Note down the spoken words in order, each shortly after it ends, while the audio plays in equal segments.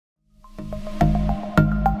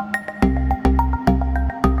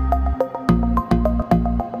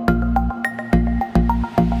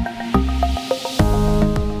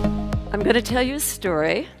to tell you a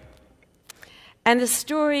story. And the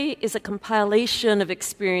story is a compilation of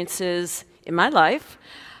experiences in my life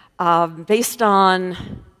based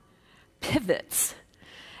on pivots.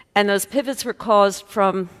 And those pivots were caused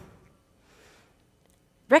from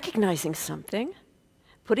recognizing something,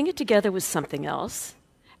 putting it together with something else,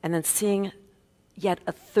 and then seeing yet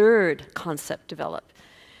a third concept develop.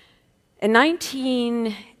 In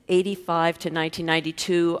 1985 to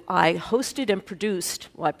 1992, I hosted and produced,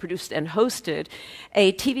 I produced and hosted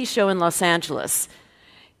a TV show in Los Angeles.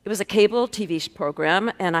 It was a cable TV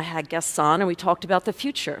program, and I had guests on, and we talked about the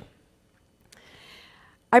future.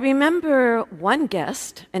 I remember one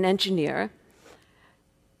guest, an engineer,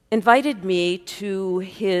 invited me to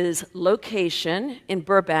his location in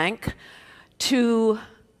Burbank to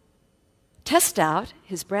test out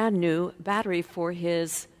his brand new battery for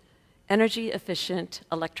his energy-efficient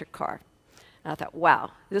electric car. And I thought,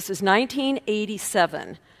 wow, this is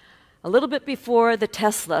 1987, a little bit before the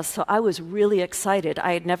Tesla, so I was really excited.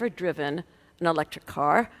 I had never driven an electric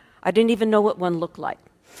car. I didn't even know what one looked like.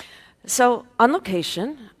 So on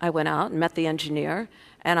location, I went out and met the engineer,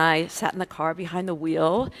 and I sat in the car behind the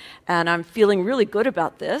wheel, and I'm feeling really good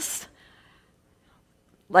about this.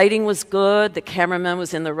 Lighting was good, the cameraman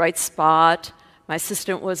was in the right spot, my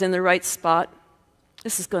assistant was in the right spot.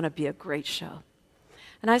 This is going to be a great show.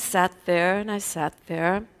 And I sat there, and I sat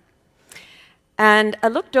there, and I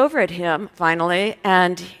looked over at him, finally,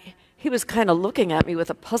 and he was kind of looking at me with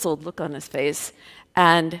a puzzled look on his face,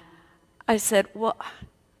 and I said, well,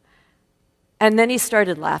 and then he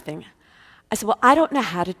started laughing. I said, well, I don't know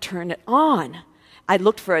how to turn it on. I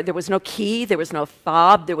looked for it. There was no key. There was no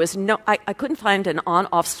fob. There was no, I couldn't find an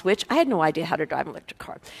on-off switch. I had no idea how to drive an electric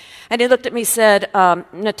car. And he looked at me and said,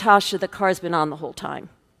 Natasha, the car's been on the whole time.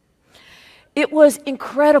 It was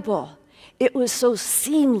incredible. It was so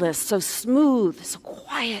seamless, so smooth, so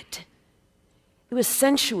quiet. It was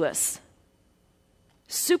sensuous,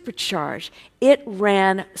 supercharged. It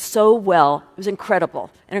ran so well. It was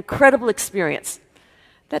incredible, an incredible experience.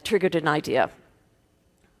 That triggered an idea.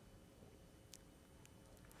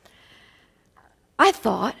 I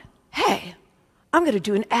thought, hey, I'm going to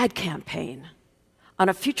do an ad campaign on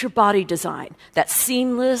a future body design that's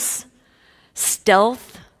seamless,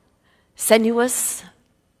 stealth, sensuous,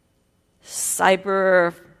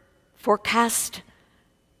 cyber forecast,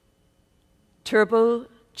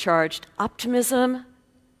 turbocharged optimism,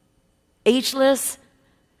 ageless.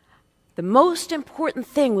 The most important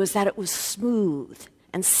thing was that it was smooth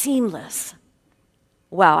and seamless.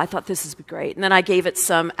 Wow, I thought this would be great. And then I gave it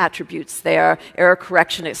some attributes there, error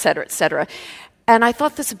correction, et cetera, et cetera. And I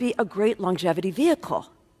thought this would be a great longevity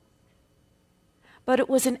vehicle. But it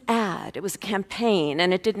was an ad, it was a campaign,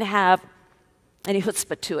 and it didn't have any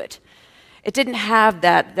chutzpah to it. It didn't have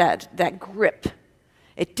that grip.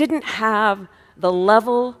 It didn't have the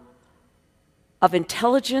level of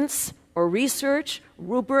intelligence or research,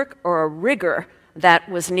 rubric, or a rigor that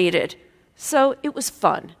was needed. So it was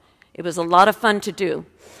fun. It was a lot of fun to do.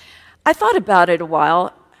 I thought about it a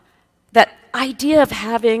while. That idea of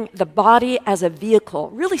having the body as a vehicle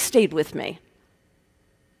really stayed with me.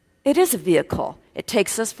 It is a vehicle. It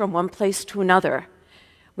takes us from one place to another.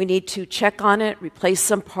 We need to check on it, replace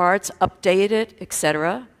some parts, update it,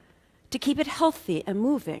 etc., to keep it healthy and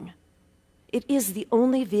moving. It is the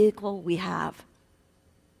only vehicle we have.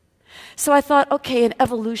 So I thought, okay, in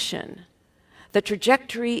evolution, the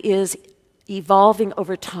trajectory is evolving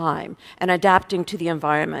over time and adapting to the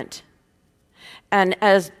environment. And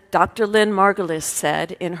as Dr. Lynn Margulis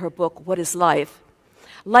said in her book, What is Life?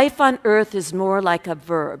 Life on Earth is more like a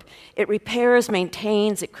verb. It repairs,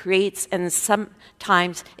 maintains, it creates, and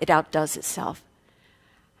sometimes it outdoes itself.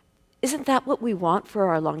 Isn't that what we want for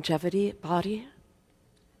our longevity body?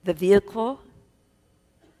 The vehicle?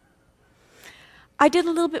 I did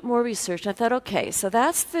a little bit more research, and I thought, okay, so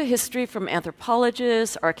that's the history from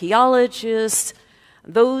anthropologists, archaeologists,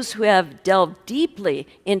 those who have delved deeply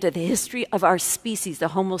into the history of our species, the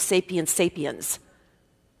Homo sapiens sapiens.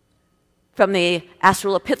 From the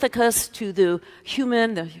Australopithecus to the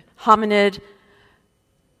human, the hominid,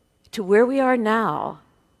 to where we are now.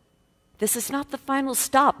 This is not the final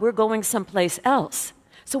stop. We're going someplace else.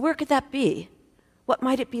 So where could that be? What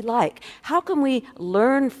might it be like? How can we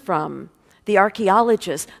learn from the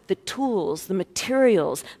archaeologists, the tools, the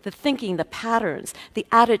materials, the thinking, the patterns, the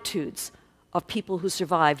attitudes of people who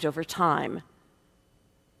survived over time?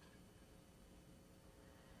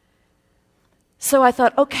 So I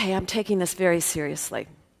thought, okay, I'm taking this very seriously.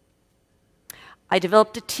 I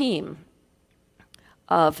developed a team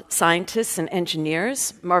of scientists and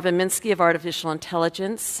engineers, Marvin Minsky of artificial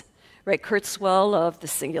intelligence, Ray Kurzweil of the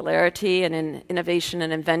singularity and in innovation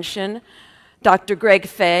and invention, Dr. Greg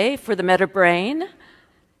Fay for the metabrain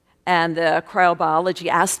and the cryobiology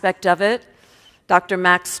aspect of it. Dr.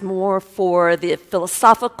 Max Moore for the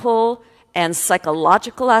philosophical and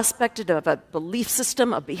psychological aspect of a belief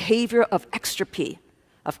system, of behavior, of extropy,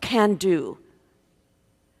 of can-do.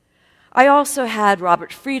 I also had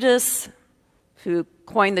Robert Friedis, who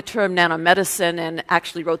coined the term nanomedicine and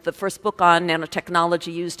actually wrote the first book on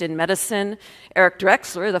nanotechnology used in medicine, Eric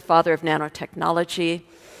Drexler, the father of nanotechnology,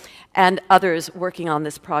 and others working on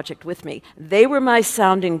this project with me. They were my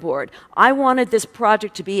sounding board. I wanted this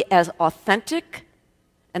project to be as authentic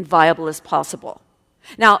and viable as possible.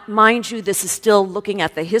 Now, mind you, this is still looking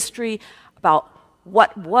at the history about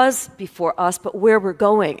what was before us, but where we're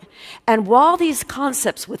going. And while these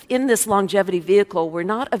concepts within this longevity vehicle were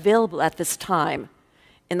not available at this time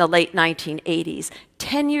in the late 1980s,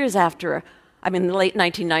 10 years after, the late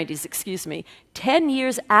 1990s, excuse me, 10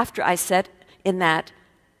 years after I set in that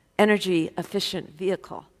energy-efficient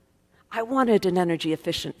vehicle, I wanted an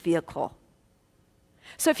energy-efficient vehicle.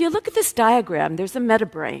 So if you look at this diagram, there's a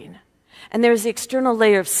metabrain. And there's the external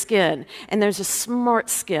layer of skin, and there's a smart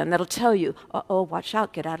skin that'll tell you, uh-oh, watch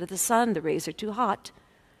out, get out of the sun, the rays are too hot.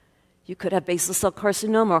 You could have basal cell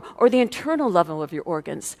carcinoma, or the internal level of your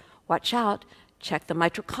organs. Watch out, check the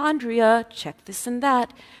mitochondria, check this and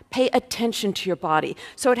that. Pay attention to your body.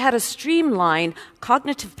 So it had a streamlined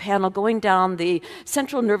cognitive panel going down the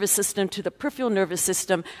central nervous system to the peripheral nervous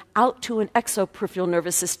system, out to an exoperipheral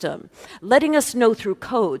nervous system, letting us know through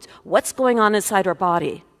codes what's going on inside our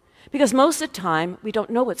body. Because most of the time, we don't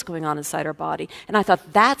know what's going on inside our body. And I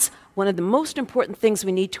thought that's one of the most important things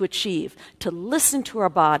we need to achieve, to listen to our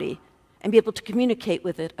body and be able to communicate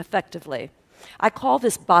with it effectively. I call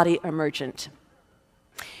this body emergent.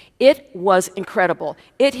 It was incredible.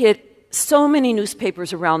 It hit so many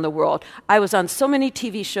newspapers around the world. I was on so many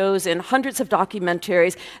TV shows and hundreds of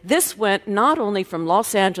documentaries. This went not only from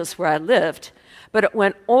Los Angeles, where I lived, but it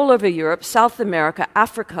went all over Europe, South America,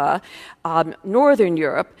 Africa, Northern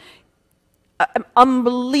Europe. An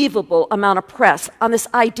unbelievable amount of press on this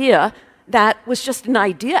idea that was just an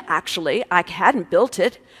idea, actually. I hadn't built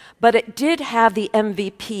it, but it did have the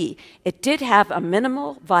MVP. It did have a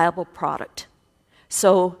minimal viable product.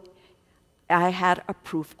 So I had a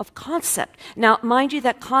proof of concept. Now, mind you,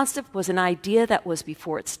 that concept was an idea that was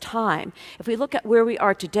before its time. If we look at where we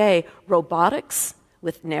are today, robotics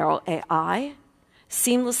with narrow AI,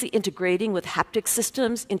 seamlessly integrating with haptic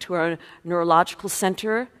systems into our neurological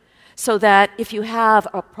center, so that if you have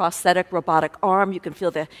a prosthetic robotic arm, you can feel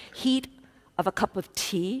the heat of a cup of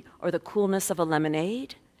tea or the coolness of a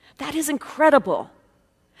lemonade. That is incredible.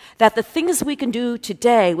 That the things we can do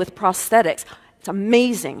today with prosthetics, it's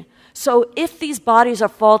amazing. So if these bodies are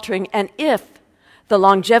faltering and if the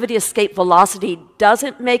longevity escape velocity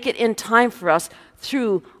doesn't make it in time for us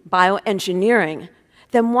through bioengineering,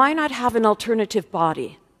 then why not have an alternative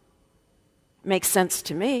body? Makes sense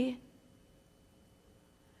to me.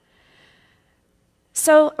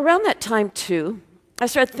 So around that time, too, I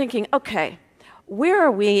started thinking, okay, where are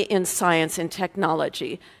we in science and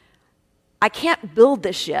technology? I can't build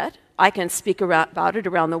this yet. I can speak about it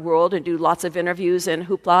around the world and do lots of interviews and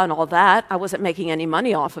hoopla and all that. I wasn't making any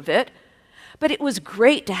money off of it. But it was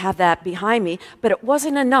great to have that behind me, but it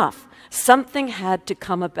wasn't enough. Something had to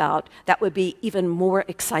come about that would be even more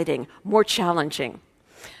exciting, more challenging.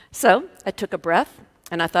 So I took a breath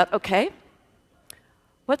and I thought, okay,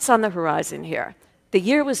 what's on the horizon here? The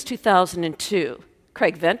year was 2002.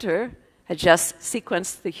 Craig Venter had just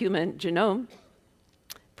sequenced the human genome.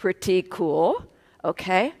 Pretty cool.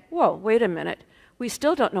 Okay, whoa, wait a minute. We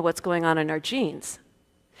still don't know what's going on in our genes.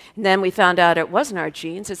 And then we found out it wasn't our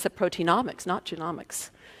genes, it's the proteinomics, not genomics.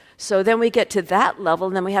 So then we get to that level,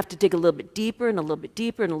 and then we have to dig a little bit deeper and a little bit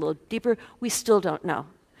deeper and a little deeper. We still don't know.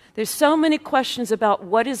 There's so many questions about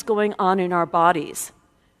what is going on in our bodies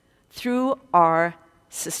through our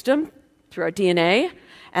system, through our DNA,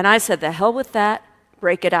 and I said, the hell with that,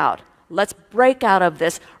 break it out. Let's break out of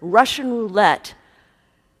this Russian roulette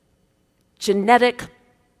genetic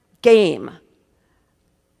game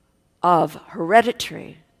of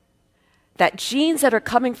hereditary, that genes that are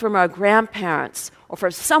coming from our grandparents or from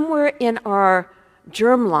somewhere in our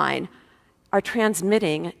germline are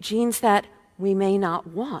transmitting genes that we may not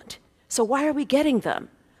want. So why are we getting them?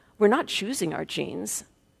 We're not choosing our genes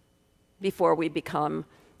before we become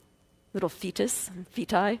little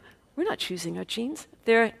feti. We're not choosing our genes.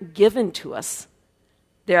 They're given to us.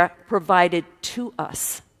 They're provided to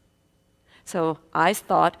us. So I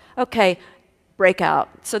thought, okay, breakout.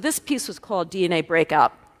 So this piece was called DNA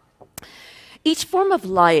breakout. Each form of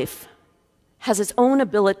life has its own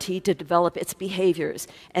ability to develop its behaviors.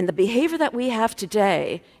 And the behavior that we have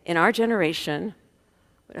today in our generation,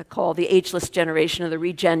 what I call the ageless generation or the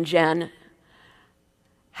regen gen,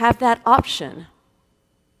 have that option.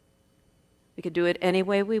 We could do it any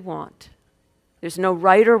way we want. There's no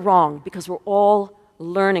right or wrong because we're all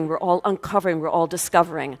learning, we're all uncovering, we're all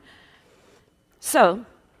discovering. So,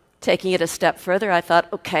 taking it a step further, I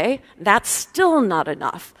thought, okay, that's still not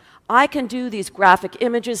enough. I can do these graphic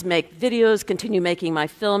images, make videos, continue making my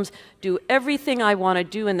films, do everything I want to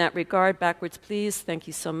do in that regard. Backwards, please. Thank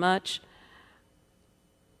you so much.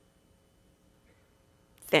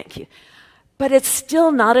 Thank you. But it's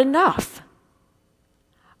still not enough.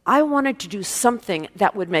 I wanted to do something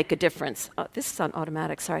that would make a difference. Oh, this is on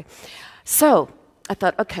automatic, sorry. So I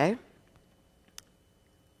thought, okay,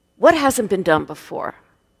 what hasn't been done before?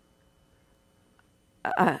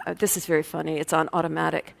 This is very funny. It's on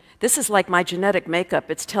automatic. This is like my genetic makeup.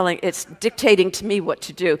 It's dictating to me what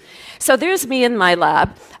to do. So there's me in my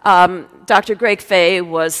lab. Dr. Greg Fay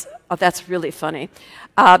was, oh, that's really funny.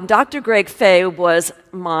 Dr. Greg Fay was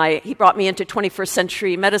he brought me into 21st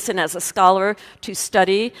century medicine as a scholar to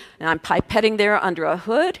study, and I'm pipetting there under a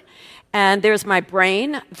hood. And there's my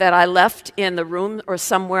brain that I left in the room or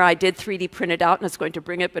somewhere. I did 3D print it out, and it's going to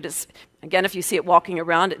bring it, but it's, again, if you see it walking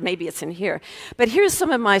around, maybe it's in here. But here's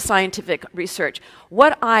some of my scientific research.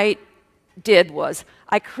 What I did was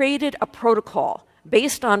I created a protocol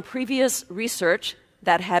based on previous research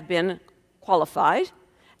that had been qualified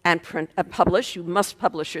and published. You must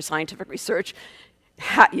publish your scientific research.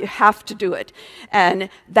 You have to do it. And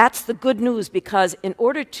that's the good news, because in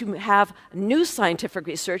order to have new scientific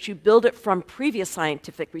research, you build it from previous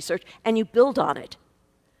scientific research and you build on it.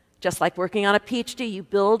 Just like working on a PhD, you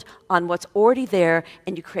build on what's already there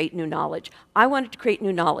and you create new knowledge. I wanted to create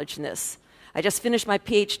new knowledge in this. I just finished my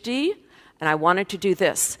PhD and I wanted to do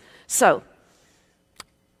this. So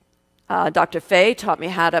Dr. Fay taught me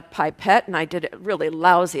how to pipette, and I did it really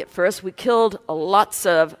lousy at first. We killed lots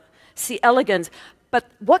of C. elegans. But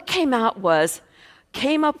what came up with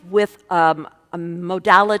a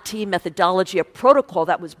modality, methodology, a protocol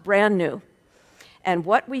that was brand new. And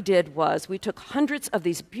what we did was we took hundreds of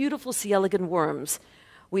these beautiful C. elegans worms,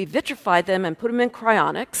 we vitrified them and put them in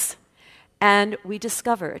cryonics, and we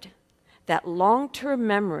discovered that long-term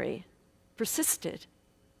memory persisted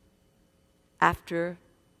after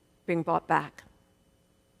being brought back,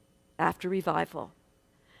 after revival.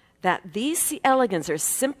 That these C. elegans are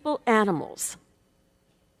simple animals,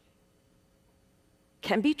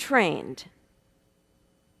 can be trained.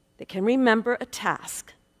 They can remember a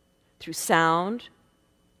task through sound,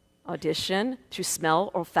 audition, through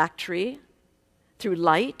smell, olfactory, through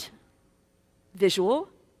light, visual.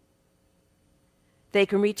 They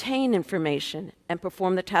can retain information and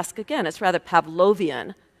perform the task again. It's rather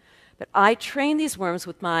Pavlovian. But I trained these worms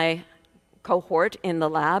with my cohort in the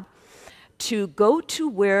lab to go to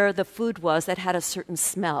where the food was that had a certain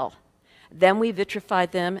smell. Then we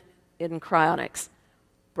vitrified them in cryonics,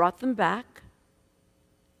 brought them back,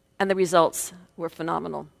 and the results were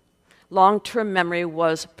phenomenal. Long-term memory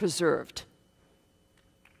was preserved.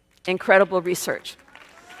 Incredible research.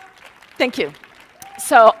 Thank you.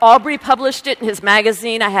 So Aubrey published it in his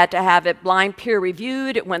magazine. I had to have it blind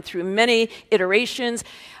peer-reviewed. It went through many iterations.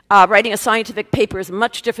 Writing a scientific paper is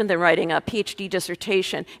much different than writing a PhD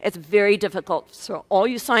dissertation. It's very difficult. So all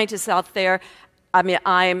you scientists out there, I mean,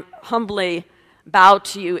 I'm humbly bow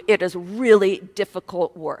to you. It is really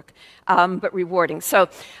difficult work, but rewarding. So,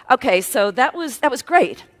 okay, so that was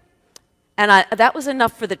great. And that was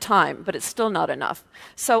enough for the time, but it's still not enough.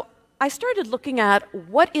 So I started looking at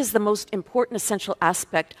what is the most important essential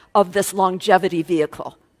aspect of this longevity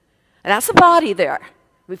vehicle. And that's the body there.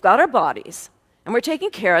 We've got our bodies, and we're taking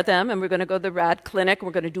care of them, and we're going to go to the RAD clinic. We're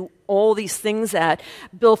going to do all these things that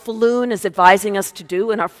Bill Falloon is advising us to do,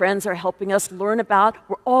 and our friends are helping us learn about.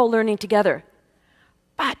 We're all learning together.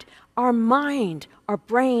 But our mind, our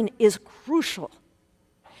brain is crucial.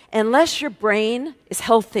 Unless your brain is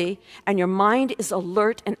healthy and your mind is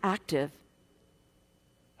alert and active.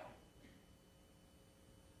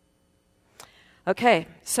 Okay,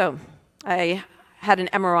 so I had an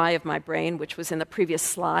MRI of my brain, which was in the previous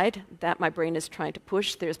slide, that my brain is trying to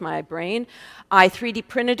push. There's my brain. I 3D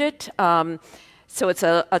printed it. So it's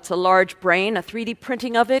a large brain. A 3D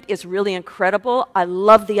printing of it is really incredible. I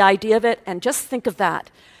love the idea of it. And just think of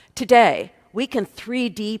that. Today, we can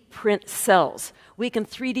 3D print cells. We can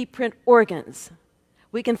 3D print organs.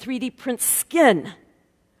 We can 3D print skin.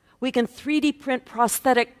 We can 3D print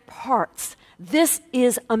prosthetic parts. This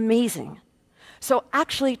is amazing. So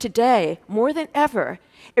actually today, more than ever,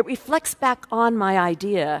 it reflects back on my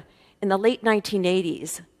idea in the late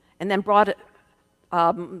 1980s and then brought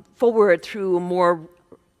forward through more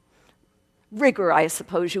rigor, I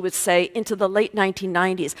suppose you would say, into the late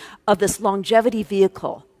 1990s of this longevity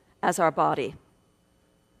vehicle as our body.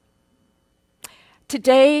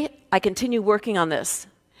 Today, I continue working on this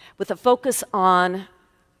with a focus on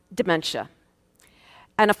dementia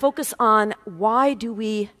and a focus on why do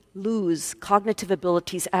we lose cognitive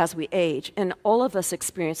abilities as we age. And all of us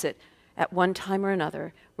experience it at one time or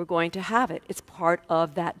another. We're going to have it. It's part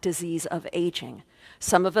of that disease of aging.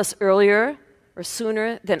 Some of us earlier or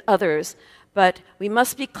sooner than others, but we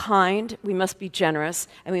must be kind, we must be generous,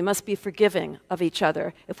 and we must be forgiving of each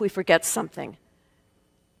other if we forget something.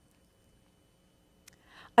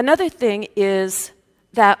 Another thing is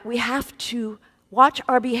that we have to watch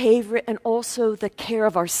our behavior and also the care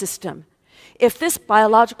of our system. If this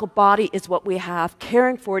biological body is what we have,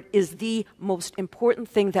 caring for it is the most important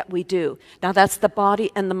thing that we do. Now that's the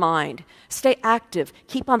body and the mind. Stay active,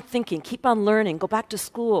 keep on thinking, keep on learning, go back to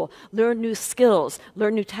school, learn new skills,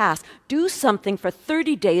 learn new tasks. Do something for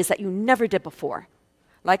 30 days that you never did before.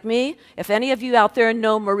 Like me, if any of you out there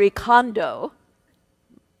know Marie Kondo,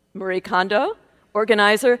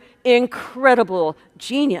 organizer, incredible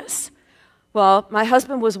genius. Well, my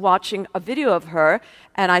husband was watching a video of her,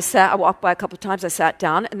 and I walked by a couple of times, I sat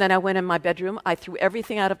down, and then I went in my bedroom, I threw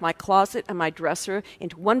everything out of my closet and my dresser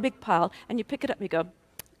into one big pile, and you pick it up and you go,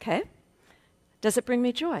 okay, does it bring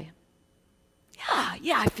me joy?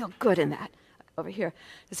 Yeah, I feel good in that. Over here,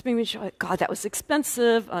 does it bring me joy? God, that was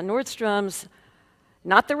expensive, Nordstrom's,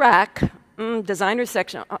 not the rack, designer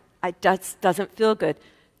section, it doesn't feel good.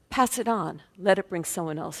 Pass it on. Let it bring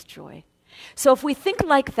someone else joy. So if we think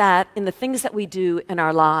like that in the things that we do in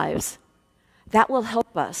our lives, that will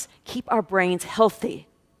help us keep our brains healthy.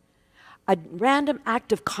 A random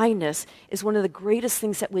act of kindness is one of the greatest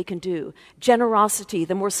things that we can do. Generosity,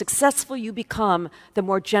 the more successful you become, the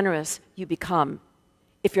more generous you become,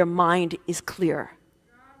 if your mind is clear.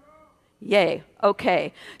 Yay,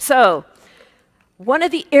 okay. So one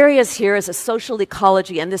of the areas here is a social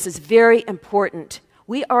ecology, and this is very important.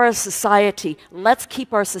 We are a society. Let's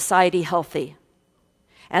keep our society healthy.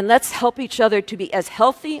 And let's help each other to be as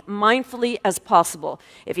healthy, mindfully as possible.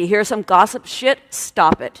 If you hear some gossip shit,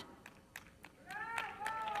 stop it.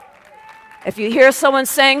 If you hear someone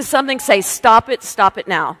saying something, say, stop it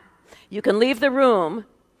now. You can leave the room,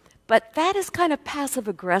 but that is kind of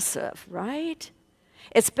passive-aggressive, right?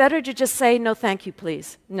 It's better to just say, no, thank you,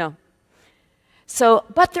 please. No. So,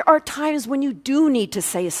 but there are times when you do need to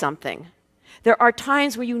say something. There are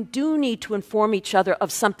times where you do need to inform each other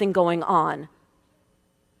of something going on.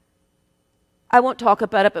 I won't talk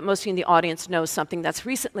about it, but most of you in the audience know something that's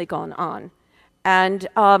recently gone on. And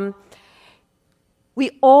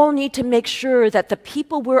we all need to make sure that the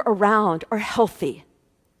people we're around are healthy,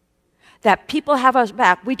 that people have us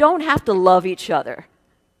back. We don't have to love each other.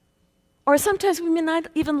 Or sometimes we may not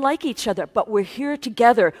even like each other, but we're here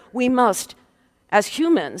together. We must, as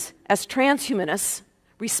humans, as transhumanists,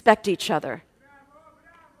 respect each other.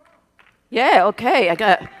 Yeah, okay,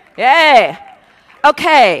 yay.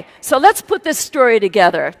 Okay, so let's put this story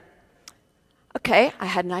together. Okay, I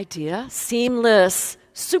had an idea. Seamless,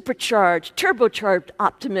 supercharged, turbocharged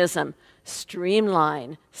optimism,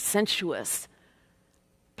 streamlined, sensuous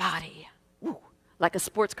body. Ooh, like a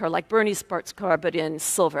sports car, like Bernie's sports car, but in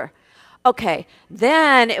silver. Okay,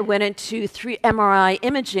 then it went into 3 MRI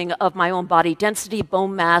imaging of my own body density,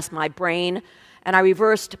 bone mass, my brain, and I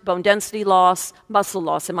reversed bone density loss, muscle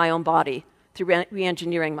loss in my own body through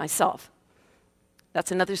re-engineering myself.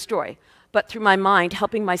 That's another story. But through my mind,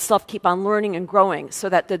 helping myself keep on learning and growing so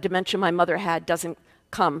that the dementia my mother had doesn't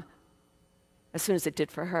come as soon as it did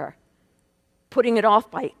for her. Putting it off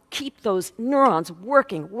by keep those neurons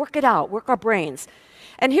working, work it out, work our brains.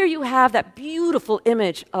 And here you have that beautiful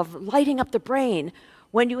image of lighting up the brain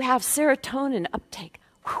when you have serotonin uptake.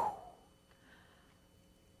 Whew.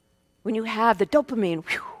 When you have the dopamine,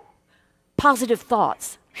 whew, positive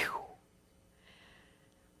thoughts. Whew.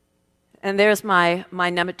 And there's my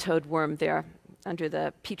nematode worm there under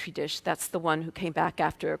the petri dish. That's the one who came back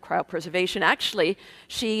after cryopreservation. Actually,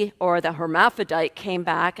 she, or the hermaphrodite, came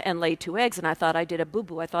back and laid 2 eggs, and I thought I did a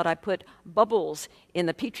boo-boo. I thought I put bubbles in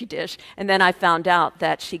the petri dish, and then I found out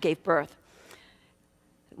that she gave birth.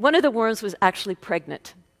 One of the worms was actually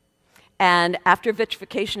pregnant. And after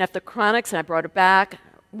vitrification, after chronics, and I brought her back,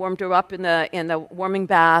 warmed her up in the warming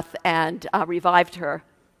bath, and revived her,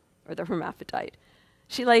 or the hermaphrodite.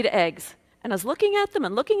 She laid eggs, and I was looking at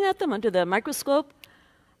them under the microscope,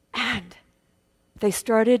 and they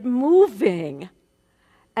started moving.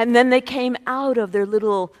 And then they came out of their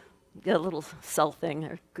little cell thing,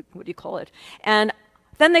 or what do you call it? And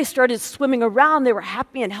then they started swimming around. They were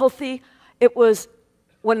happy and healthy. It was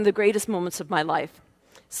one of the greatest moments of my life.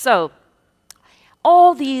 So,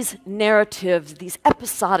 all these narratives, these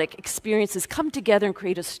episodic experiences come together and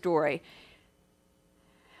create a story.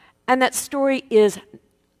 And that story is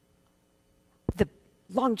the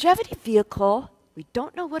longevity vehicle. We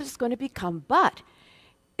don't know what it's going to become, but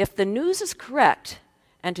if the news is correct,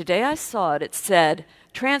 and today I saw it, it said,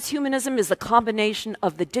 transhumanism is the combination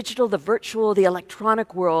of the digital, the virtual, the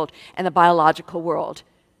electronic world, and the biological world.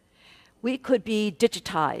 We could be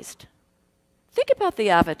digitized. Think about the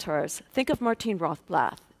avatars. Think of Martine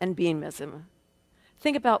Rothblatt and beingism.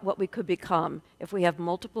 Think about what we could become if we have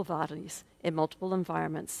multiple bodies in multiple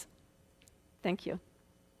environments. Thank you.